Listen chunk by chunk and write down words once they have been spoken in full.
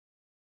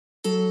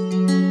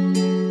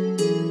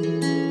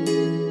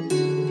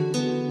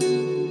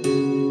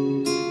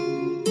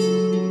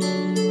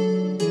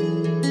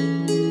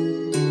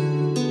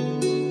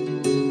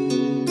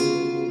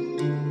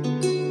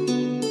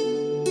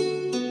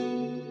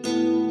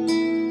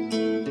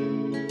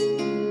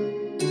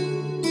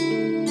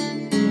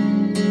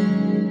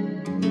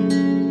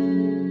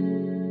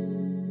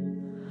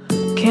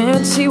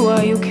Can't see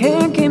why you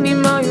can't give me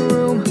my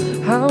room.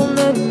 How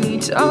many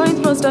times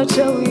must I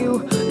tell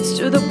you? It's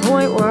to the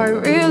point where I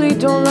really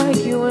don't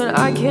like you, and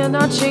I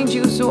cannot change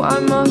you, so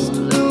I must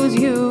lose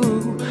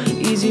you.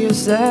 Easier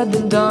said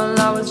than done,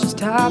 I was just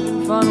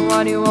having fun.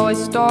 Why do you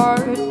always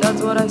start?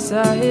 That's what I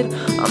said.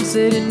 I'm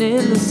sitting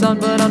in the sun,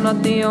 but I'm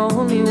not the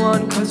only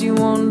one, 'cause you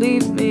won't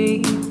leave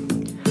me.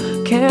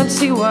 Can't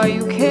see why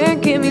you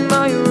can't give me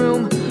my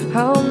room.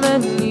 How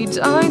many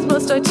times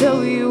must I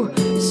tell you?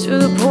 It's to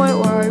the point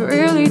where I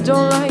really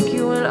don't like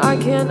you, and I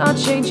cannot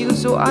change you,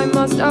 so I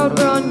must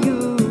outrun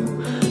you.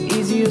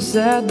 Easier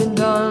said than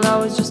done, I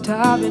was just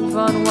having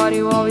fun. Why do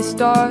you always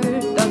start?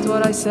 That's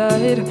what I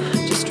said.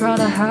 Just trying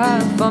to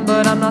have fun,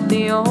 but I'm not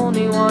the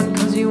only one,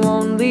 'cause you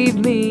won't leave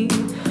me.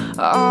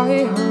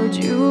 I heard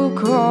you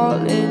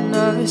calling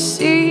a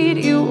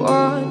seed you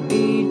want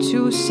me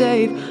to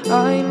save.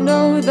 I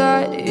know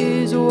that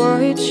is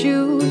what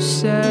you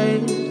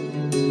said.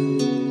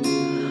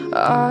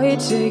 I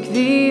take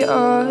the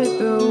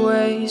other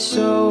way,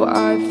 so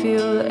I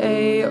feel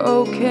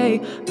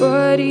a-okay,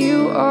 but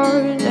you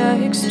are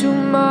next to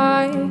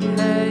my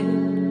head.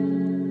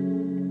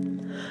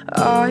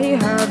 I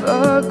have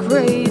a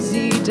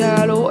crazy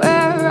dad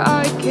where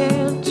I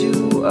can't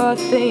do a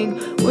thing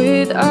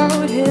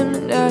without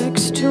him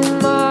next to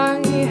my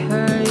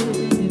head.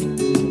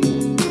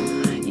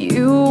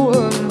 You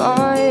were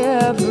my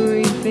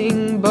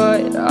everything,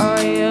 but I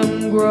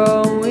am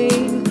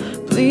growing.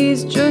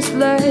 Please just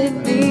let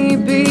me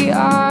be,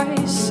 I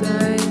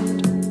said.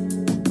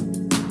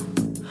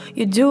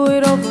 You do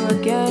it over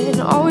again,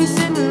 always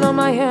sitting on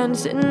my hand,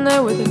 sitting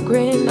there with a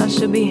grin. I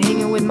should be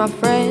hanging with my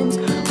friends,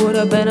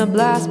 would've been a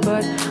blast,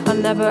 but I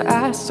never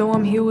asked, so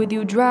I'm here with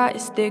you, dry,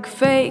 stick,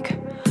 fake.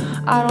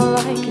 I don't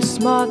like your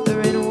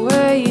smothering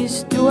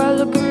ways. Do I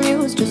look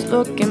amused? Just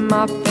look in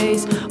my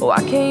face.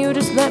 Why can't you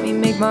just let me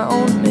make my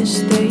own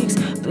mistakes?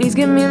 Please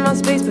give me my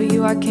space, but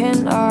you I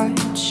cannot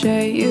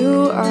shake.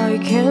 You I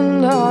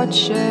cannot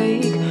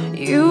shake.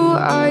 You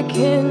I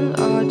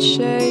cannot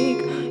shake.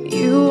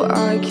 You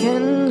I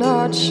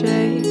cannot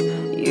shake.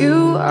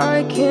 You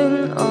I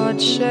cannot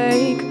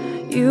shake.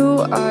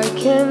 You I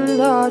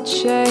cannot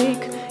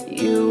shake.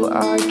 You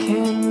I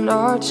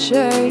cannot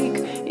shake.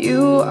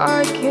 You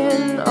I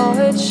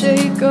cannot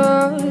shake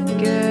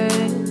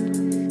again.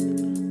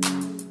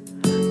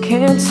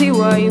 Can't see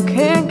why you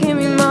can't give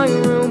me my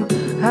room.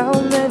 How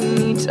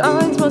many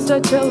times must I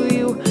tell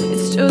you?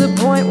 It's to the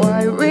point where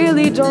I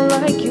really don't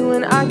like you,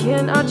 and I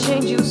cannot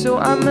change you, so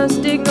I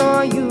must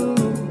ignore you.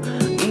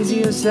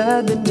 Easier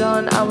said than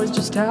done, I was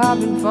just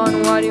having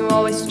fun. Why do you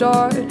always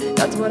start?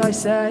 That's what I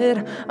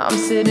said. I'm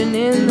sitting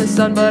in the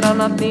sun, but I'm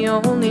not the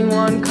only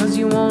one, 'cause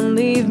you won't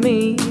leave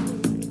me.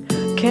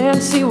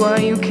 Can't see why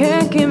you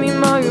can't give me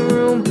my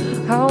room.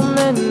 How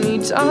many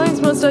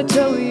times must I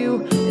tell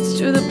you? It's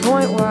to the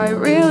point where I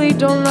really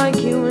don't like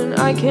you, and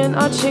I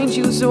cannot change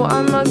you, so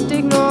I must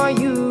ignore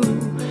you.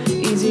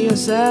 Easier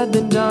said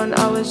than done,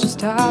 I was just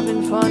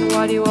having fun.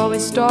 Why do you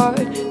always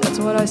start? That's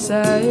what I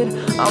said.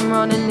 I'm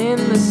running in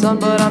the sun,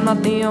 but I'm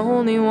not the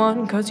only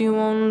one, 'cause you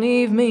won't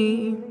leave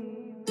me.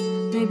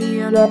 Maybe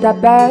you're not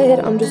that bad,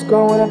 I'm just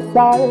growing up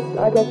fast.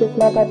 I guess it's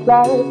not that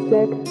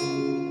drastic.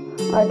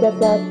 I guess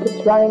I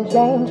could try and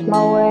change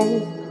my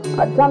ways.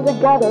 Our time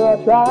together,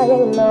 I'll try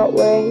and not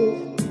waste.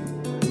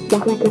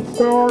 Think we could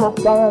still have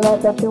fun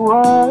like that you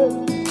were.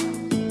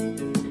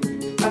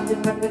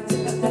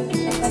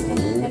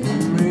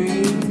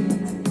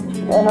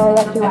 And I'll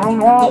let you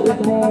hang out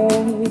with me.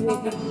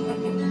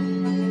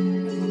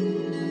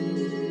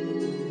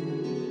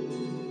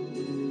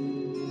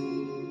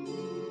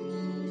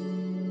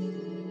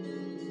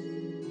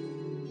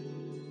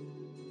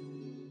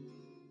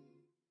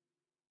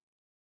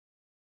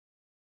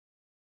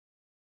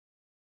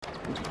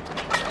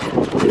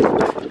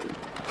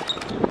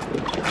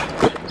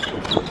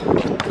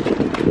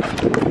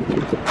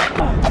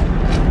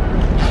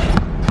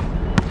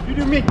 You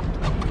do me.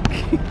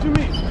 Do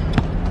me.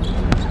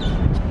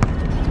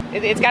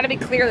 It's got to be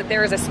clear that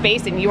there is a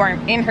space and you are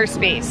in her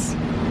space.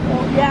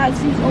 Well, yeah,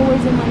 she's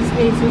always in my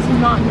space. This is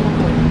not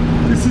normal.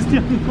 This is the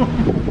only one.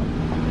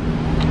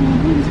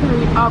 Please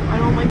hurry up. I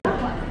don't like that.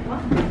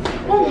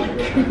 Oh my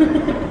god.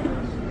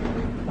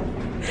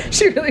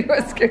 She really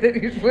was scared that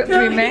he was supposed to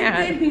be mad.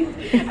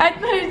 I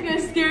thought he was going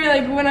to scare me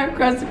like when I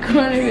crossed the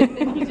corner,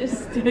 and he just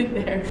stood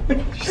there.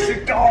 She's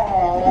like,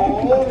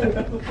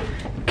 oh.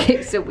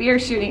 Okay, so we are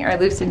shooting our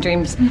Lucid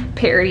Dreams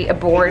parody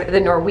aboard the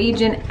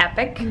Norwegian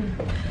Epic.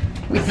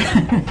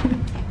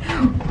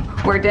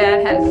 Where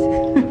Dad has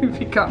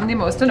become the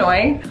most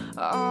annoying.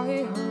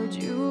 I heard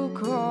you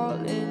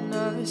calling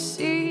a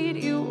seed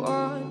you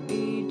want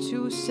me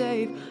to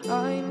save.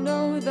 I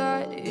know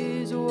that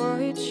is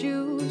what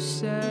you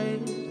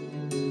said.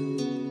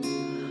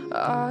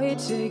 I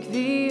take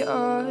the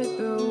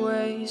other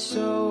way,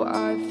 so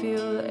I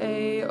feel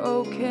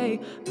a-okay,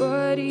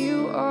 but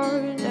you are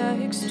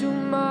next to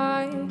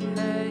my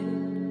head.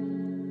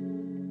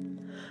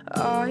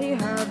 I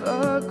have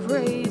a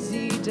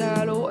crazy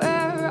dad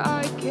where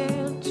I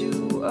can't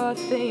do a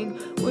thing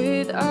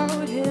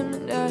without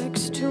him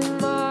next to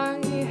my